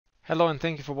Hello and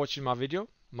thank you for watching my video.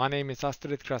 My name is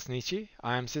Astrid Krasniqi.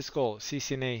 I am Cisco,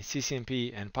 CCNA,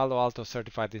 CCNP and Palo Alto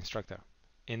certified instructor.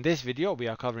 In this video we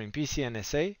are covering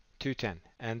PCNSA 210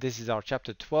 and this is our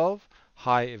chapter 12,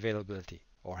 High Availability,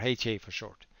 or HA for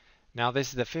short. Now this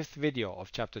is the fifth video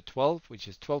of chapter 12, which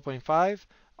is 12.5,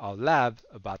 our lab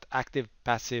about active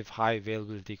passive high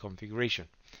availability configuration.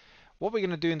 What we're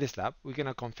going to do in this lab, we're going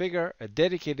to configure a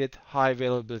dedicated high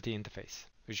availability interface,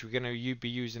 which we're going to be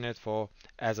using it for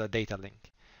as a data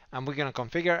link. And we're going to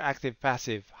configure active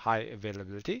passive high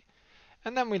availability.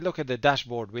 And then we look at the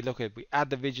dashboard. We add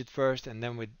the widget first, and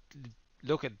then we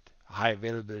look at high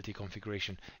availability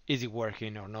configuration. Is it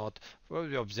working or not?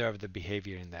 We observe the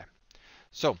behavior in there.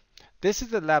 So this is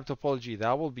the lab topology that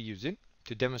I will be using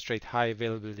to demonstrate high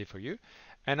availability for you.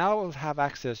 And I will have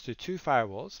access to two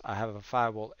firewalls. I have a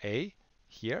firewall A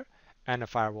here and a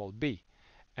firewall B.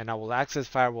 And I will access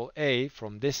firewall A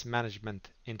from this management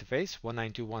interface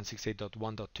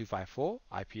 192.168.1.254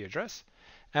 IP address.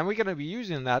 And we're going to be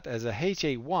using that as a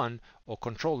HA1 or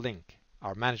control link,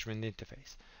 our management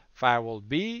interface. Firewall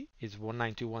B is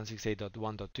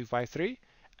 192.168.1.253.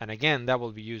 And again, that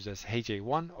will be used as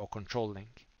HA1 or control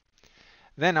link.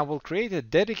 Then I will create a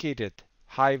dedicated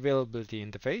high availability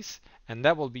interface, and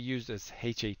that will be used as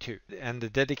HA2. And the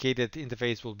dedicated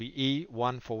interface will be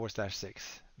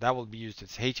E1/6. That will be used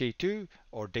as HA2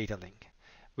 or data link.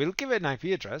 We'll give it an IP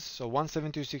address, so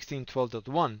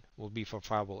 172.16.12.1 will be for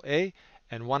firewall A,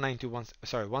 and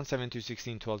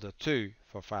 172.16.12.2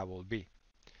 for firewall B.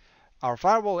 Our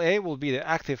firewall A will be the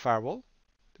active firewall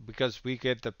because we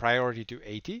get the priority to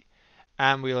 80,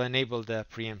 and we'll enable the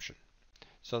preemption.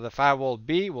 So the firewall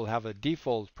B will have a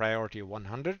default priority of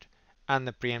 100 and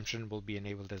the preemption will be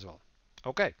enabled as well.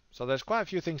 Okay, so there's quite a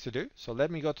few things to do. So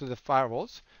let me go to the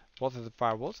firewalls, both of the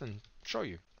firewalls, and show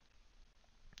you.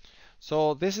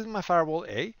 So this is my firewall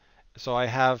A. So I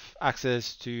have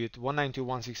access to it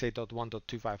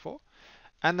 192.168.1.254.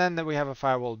 And then we have a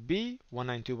firewall B,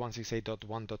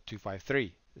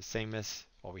 192.168.1.253, the same as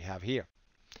what we have here.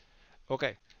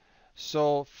 Okay,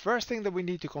 so first thing that we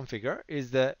need to configure is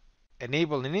the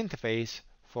enable an interface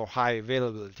for high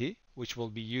availability, which will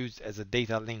be used as a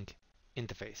data link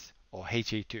interface or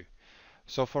HA2.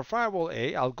 So for firewall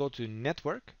A, I'll go to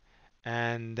network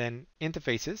and then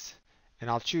interfaces,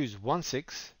 and I'll choose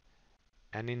 1.6,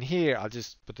 and in here I'll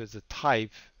just put as a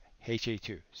type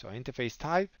HA2. So interface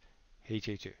type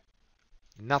HA2.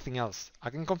 Nothing else. I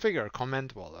can configure a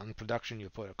comment. Well, on production you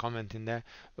put a comment in there,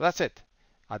 but that's it.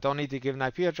 I don't need to give an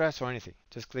IP address or anything.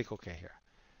 Just click OK here.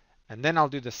 And then I'll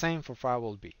do the same for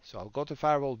firewall B. So I'll go to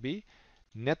firewall B,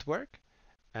 network,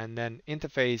 and then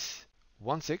interface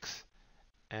 1.6,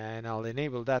 and I'll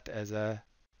enable that as a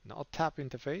not tap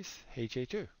interface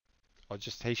HA2, or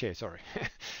just HA, sorry.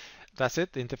 That's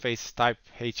it, interface type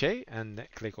HA, and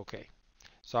click OK.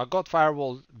 So I got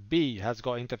firewall B has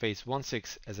got interface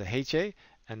 1.6 as a HA,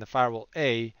 and the firewall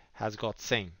A has got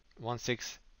same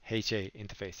 1.6 HA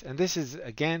interface. And this is,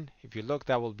 again, if you look,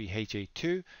 that will be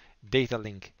HA2 data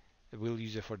link. We'll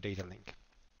use it for data link.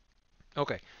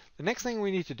 Okay, the next thing we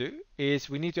need to do is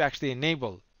we need to actually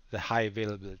enable the high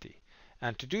availability.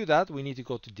 And to do that, we need to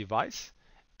go to device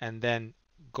and then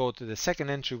go to the second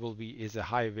entry is a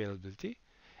high availability.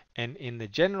 And in the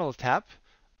general tab,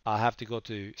 I'll have to go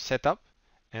to setup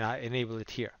and I enable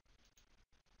it here.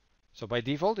 So by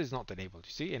default, it's not enabled.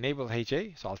 You see, enable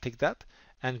HA, so I'll tick that.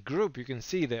 And group, you can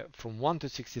see that from 1 to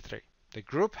 63. The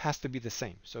group has to be the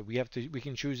same. So we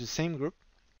can choose the same group.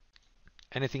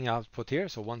 Anything I'll put here,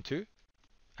 so 1, 2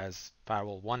 as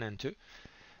firewall 1 and 2.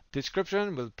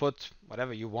 Description, we'll put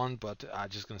whatever you want, but I'm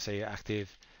just going to say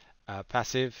active,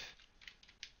 passive,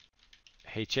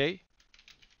 HA.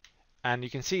 And you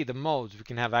can see the modes. We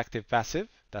can have active, passive.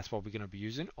 That's what we're going to be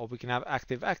using. Or we can have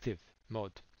active, active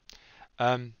mode. No,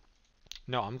 I'm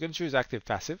going to choose active,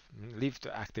 passive. Leave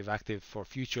the active, active for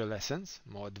future lessons,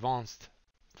 more advanced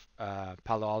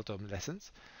Palo Alto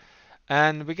lessons.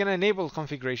 And we're going to enable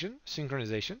configuration,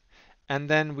 synchronization, and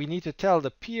then we need to tell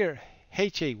the peer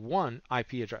HA1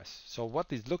 IP address. So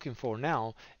what it's looking for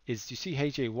now is, you see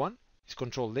HA1 is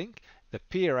control link, the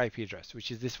peer IP address,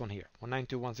 which is this one here,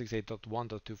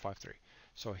 192.168.1.253.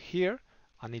 So here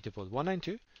I need to put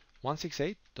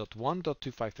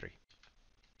 192.168.1.253.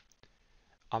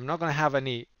 I'm not going to have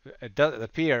any, the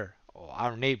peer or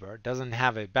our neighbor doesn't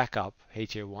have a backup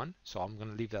HA1, so I'm going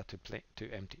to leave that to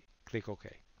empty. Click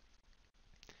OK.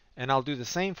 And I'll do the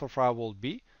same for firewall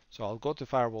B. So I'll go to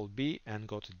firewall B and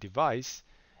go to device,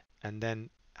 and then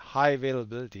high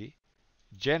availability,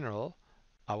 general,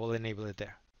 I will enable it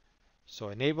there. So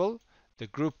enable the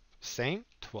group same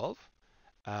 12.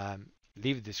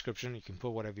 Leave the description, you can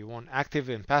put whatever you want, active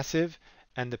and passive,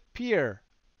 and the peer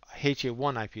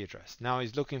HA1 IP address now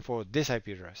is looking for this IP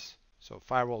address. So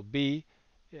firewall B,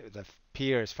 the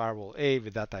peer is firewall A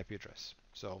with that IP address.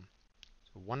 So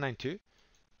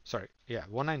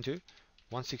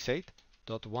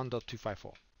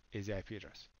 192.168.1.254 is the IP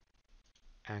address,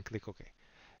 and click OK.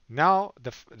 Now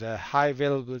the high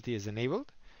availability is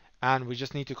enabled, and we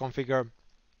just need to configure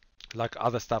like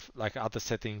other stuff, like other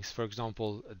settings, for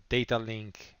example, data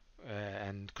link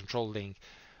and control link.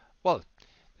 Well,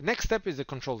 the next step is the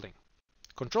control link.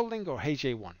 Control link or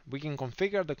HA1. We can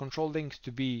configure the control links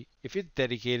to be, if it's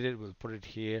dedicated, we'll put it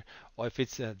here, or if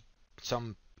it's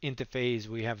some interface,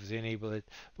 we have to enable it.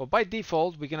 But by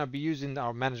default, we're going to be using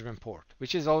our management port,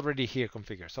 which is already here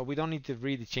configured. So we don't need to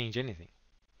really change anything.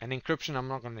 And encryption, I'm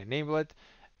not going to enable it.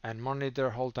 And monitor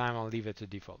whole time, I'll leave it to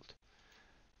default.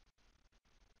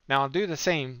 Now I'll do the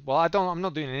same. Well, I'm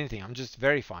not doing anything. I'm just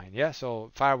verifying. Yeah.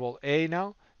 So firewall A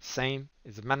now, same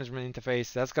is the management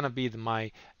interface. That's gonna be the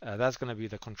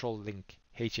control link.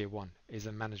 HA1 is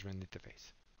a management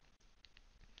interface.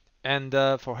 And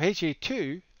for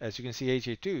HA2, as you can see,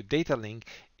 HA2 data link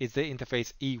is the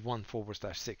interface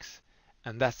E1/6,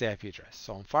 and that's the IP address.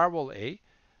 So on firewall A,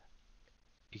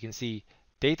 you can see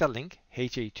data link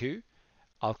HA2.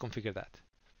 I'll configure that.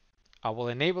 I will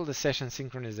enable the session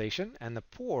synchronization, and the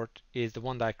port is the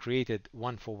one that I created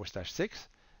 1/6.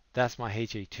 That's my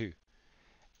HA2.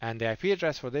 And the IP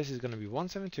address for this is going to be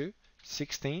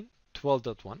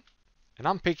 172.16.12.1. And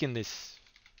I'm picking this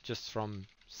just from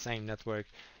same network,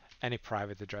 any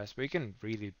private address, but you can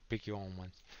really pick your own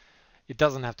ones. It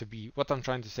doesn't have to be, what I'm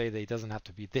trying to say, that it doesn't have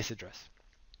to be this address.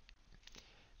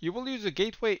 You will use a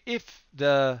gateway if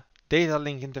the data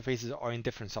link interfaces are in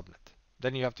different subnet.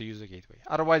 Then you have to use a gateway.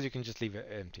 Otherwise, you can just leave it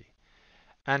empty.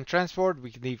 And transport,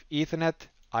 we can leave Ethernet,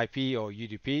 IP, or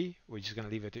UDP. We're just going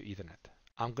to leave it to Ethernet.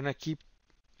 I'm going to keep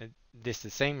this the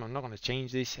same. I'm not going to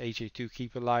change this HA2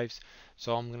 keep alive.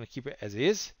 So I'm going to keep it as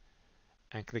is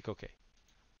and click OK.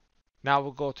 Now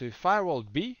we'll go to firewall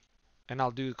B and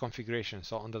I'll do the configuration.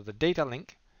 So under the data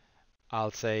link, I'll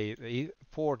say the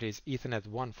port is Ethernet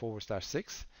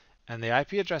 1/6 and the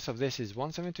IP address of this is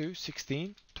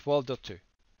 172.16.12.2.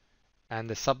 And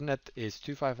the subnet is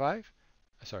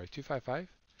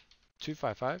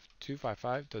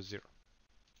 255.255.255.255.0.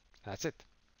 That's it.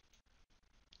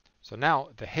 So now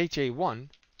the HA1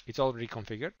 is already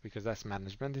configured because that's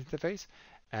management interface,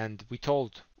 and we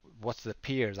told what's the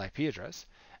peer's IP address,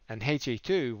 and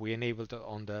HA2 we enabled it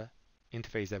on the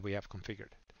interface that we have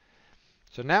configured.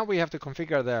 So now we have to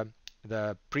configure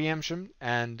the preemption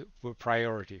and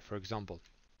priority, for example,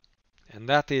 and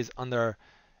that is under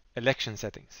election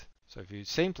settings. So if you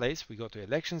same place, we go to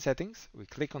election settings, we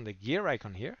click on the gear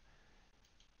icon here,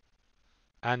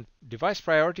 and device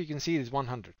priority you can see is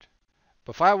 100.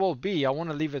 But firewall B, I want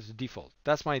to leave it to default.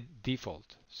 That's my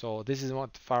default. So this is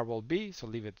what firewall B, so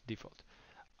leave it to default.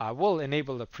 I will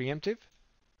enable the preemptive,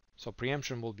 so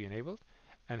preemption will be enabled,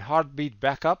 and heartbeat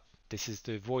backup. This is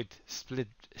to avoid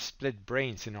split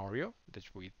brain scenario that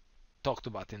we talked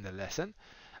about in the lesson.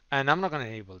 And I'm not going to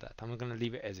enable that. I'm going to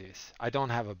leave it as is. I don't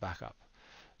have a backup.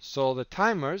 So the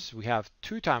timers, we have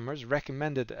 2 timers,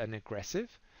 recommended and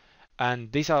aggressive,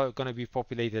 and these are going to be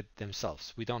populated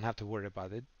themselves. We don't have to worry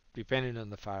about it, depending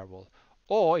on the firewall.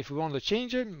 Or if we want to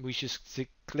change it, we just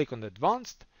click on the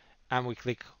advanced, and we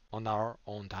click on our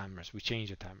own timers. We change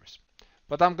the timers.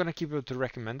 But I'm going to keep it to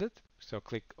recommended, so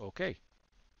click OK.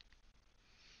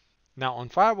 Now on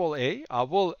firewall A, I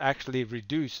will actually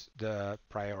reduce the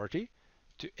priority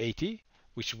to 80.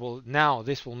 Which will now,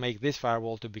 this will make this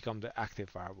firewall to become the active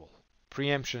firewall.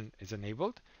 Preemption is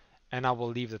enabled, and I will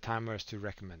leave the timers to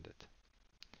recommended.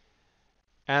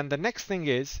 And the next thing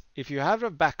is, if you have a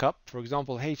backup, for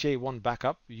example, HA1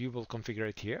 backup, you will configure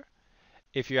it here.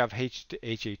 If you have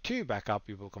HA2 backup,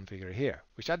 you will configure it here,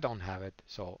 which I don't have it,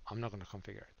 so I'm not going to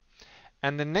configure it.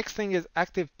 And the next thing is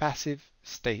active passive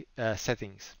state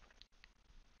settings.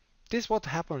 This is what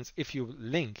happens if your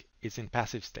link is in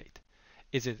passive state.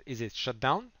 Is it shut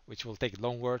down, which will take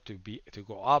longer to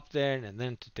go up there and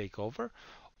then to take over,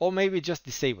 or maybe just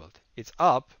disabled. It's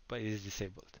up, but it is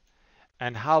disabled.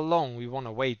 And how long we want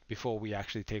to wait before we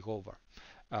actually take over.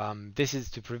 This is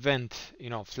to prevent,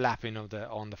 flapping of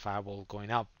on the firewall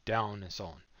going up, down, and so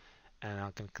on. And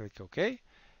I can click OK,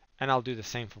 and I'll do the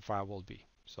same for firewall B.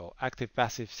 So active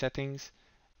passive settings,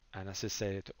 and I just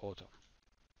set it to auto.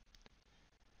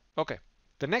 Okay,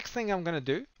 the next thing I'm going to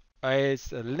do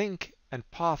is a link and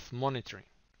path monitoring.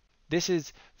 This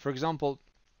is, for example,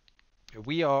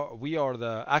 we are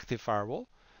the active firewall,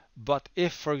 but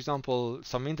if, for example,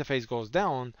 some interface goes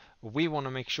down, we want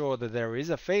to make sure that there is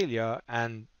a failure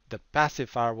and the passive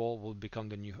firewall will become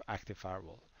the new active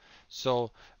firewall.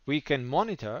 So we can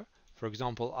monitor, for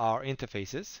example, our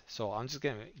interfaces. So I'm just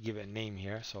going to give it a name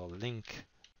here. So link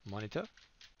monitor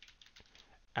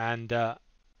and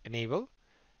enable.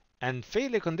 And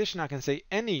failure condition, I can say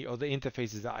any of the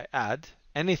interfaces that I add,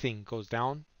 anything goes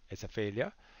down, it's a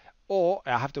failure. Or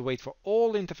I have to wait for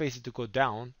all interfaces to go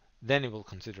down, then it will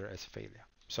consider it as a failure.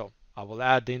 So I will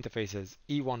add the interfaces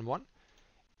E11,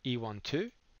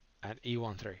 E12, and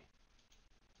E13.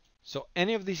 So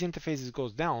any of these interfaces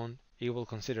goes down, it will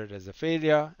consider it as a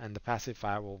failure and the passive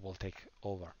firewall will take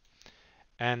over.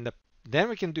 And then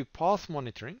we can do path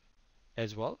monitoring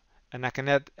as well. And I can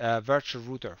add a virtual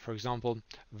router, for example,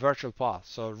 virtual path.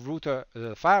 So router,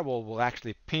 the firewall will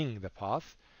actually ping the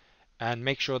path and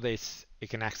make sure that it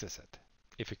can access it.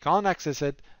 If it can't access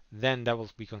it, then that will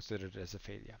be considered as a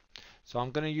failure. So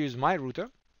I'm going to use my router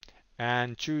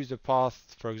and choose the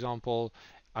path. For example,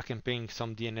 I can ping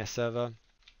some DNS server.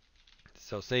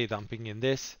 So say that I'm pinging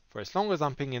this. For as long as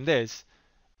I'm pinging this,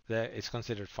 it's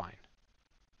considered fine.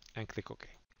 And click OK.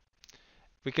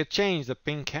 We could change the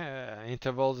ping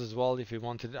intervals as well if we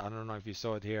wanted. I don't know if you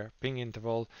saw it here. Ping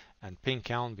interval and ping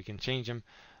count, we can change them.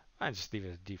 I just leave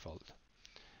it as default.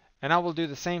 And I will do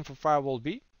the same for firewall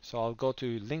B. So I'll go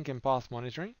to link and path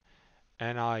monitoring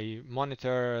and I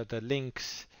monitor the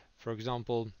links. For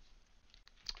example,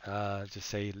 just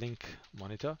say link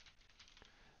monitor.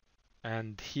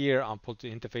 And here I'll put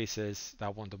the interfaces that I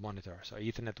want to monitor. So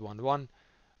Ethernet 1.1,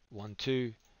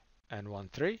 1.2, and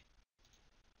 1.3.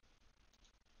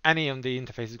 Any of the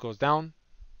interfaces goes down,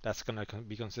 that's going to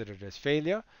be considered as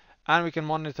failure. And we can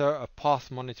monitor a path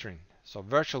monitoring. So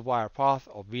virtual wire path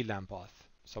or VLAN path.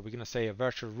 So we're going to say a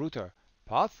virtual router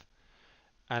path.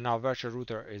 And our virtual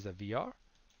router is a VR,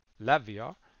 lab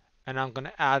VR. And I'm going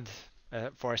to add,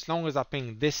 for as long as I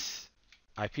ping this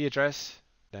IP address,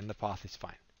 then the path is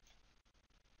fine.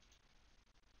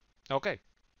 Okay,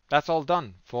 that's all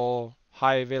done for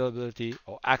high availability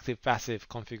or active passive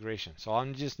configuration. So I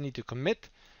just need to commit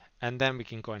and then we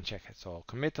can go and check it. So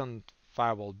commit on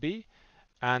firewall B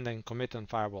and then commit on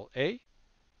firewall A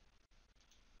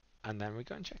and then we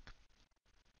go and check.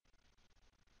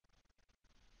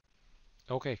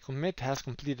 Okay, commit has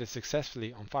completed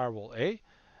successfully on firewall A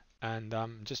and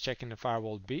just checking the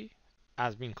firewall B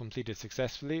has been completed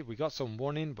successfully. We got some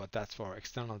warning, but that's for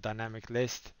external dynamic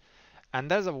list. And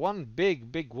there's a one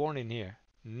big warning here.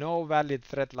 No valid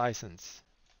threat license.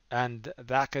 And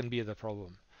that can be the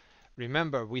problem.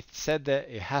 Remember, we said that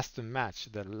it has to match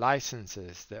the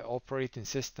licenses, the operating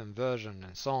system version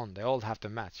and so on. They all have to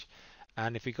match.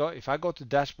 And if I go to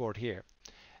dashboard here,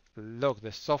 look,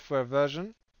 the software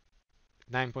version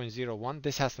 9.01,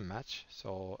 this has to match.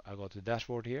 So I go to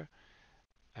dashboard here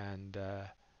and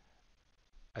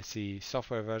I see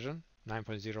software version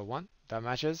 9.01. That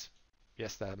matches.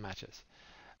 Yes, that matches.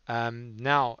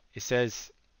 Now it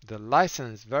says the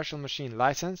license, virtual machine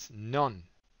license, none.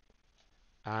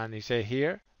 And you say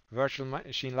here, virtual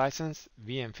machine license,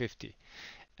 VM50.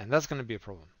 And that's going to be a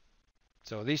problem.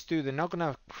 So these two, they're not going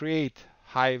to create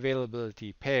high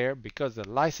availability pair because the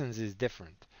license is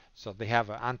different. So they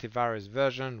have an antivirus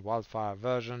version, wildfire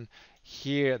version.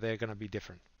 Here, they're going to be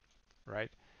different, right?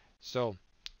 So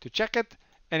to check it,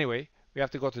 anyway, we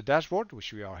have to go to dashboard,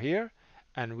 which we are here.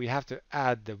 And we have to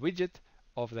add the widget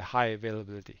of the high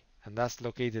availability. And that's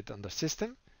located under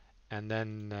system and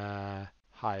then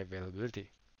high availability.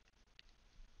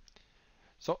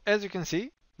 So as you can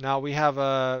see, now we have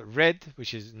red,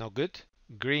 which is no good.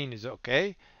 Green is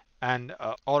okay. And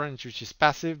orange, which is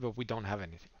passive, but we don't have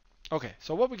anything. Okay,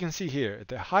 so what we can see here,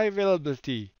 the high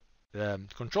availability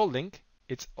control link,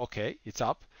 it's okay, it's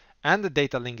up. And the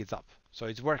data link is up. So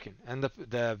it's working. And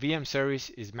the VM service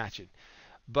is matching.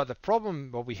 But the problem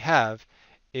what we have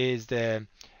is the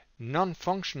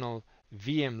non-functional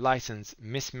VM license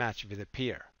mismatch with a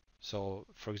peer. So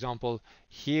for example,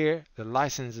 here the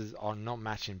licenses are not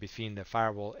matching between the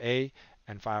firewall A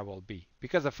and firewall B.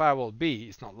 Because the firewall B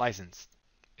is not licensed.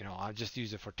 You know, I just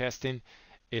use it for testing.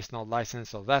 It's not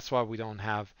licensed, so that's why we don't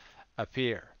have a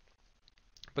peer.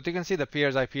 But you can see the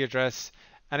peer's IP address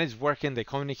and it's working, they're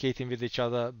communicating with each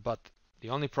other, but the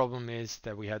only problem is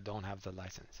that we don't have the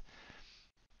license.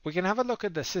 We can have a look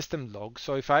at the system log.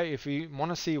 So if we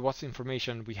want to see what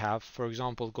information we have, for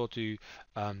example, go to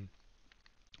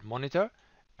monitor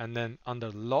and then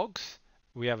under logs,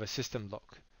 we have a system log.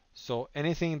 So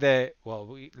anything there,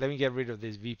 well, let me get rid of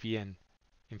this VPN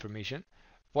information.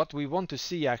 What we want to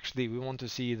see actually, we want to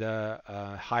see the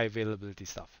high availability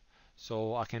stuff.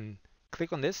 So I can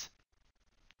click on this,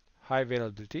 high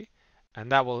availability,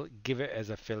 and that will give it as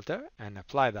a filter and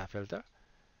apply that filter.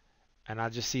 And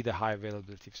I'll just see the high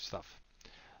availability stuff.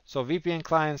 So VPN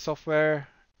client software,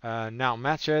 Now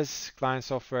matches, client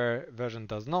software version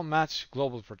does not match,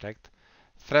 global protect.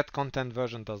 Thread content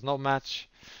version does not match.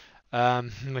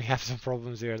 We have some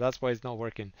problems here, that's why it's not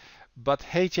working. But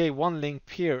HA1 link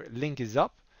peer link is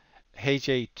up,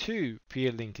 HA2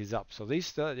 peer link is up. So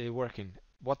these are working.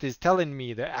 What is telling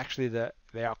me that actually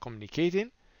they are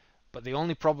communicating, but the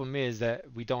only problem is that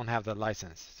we don't have the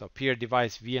license. So peer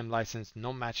device VM license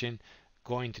not matching,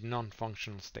 going to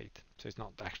non-functional state. So it's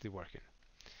not actually working.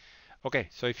 Okay,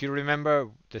 so if you remember,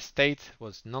 the state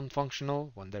was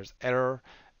non-functional. When there's error,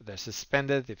 they're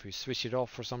suspended. If we switch it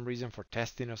off for some reason, for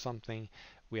testing or something,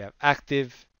 we have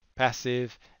active,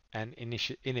 passive, and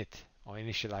init or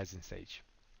initializing stage.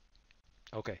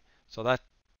 Okay, so that.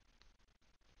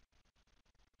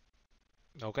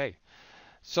 Okay,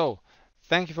 so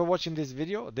thank you for watching this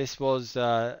video. This was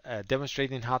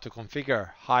demonstrating how to configure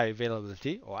high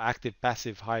availability or active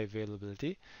passive high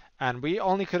availability. And we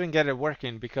only couldn't get it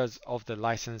working because of the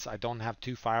license. I don't have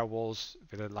 2 firewalls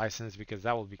with a license because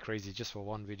that would be crazy just for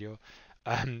one video.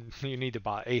 You need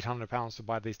about £800 to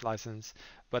buy this license.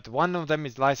 But one of them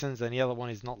is licensed and the other one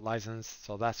is not licensed.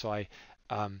 So that's why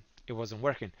it wasn't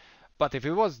working. But if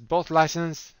it was both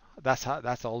licensed, that's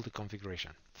all the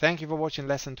configuration. Thank you for watching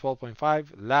lesson 12.5,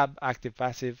 lab active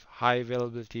passive high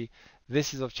availability.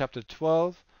 This is of chapter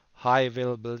 12, high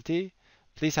availability.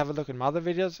 Please have a look at my other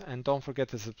videos and don't forget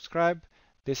to subscribe.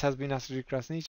 This has been Astrid Krasnich.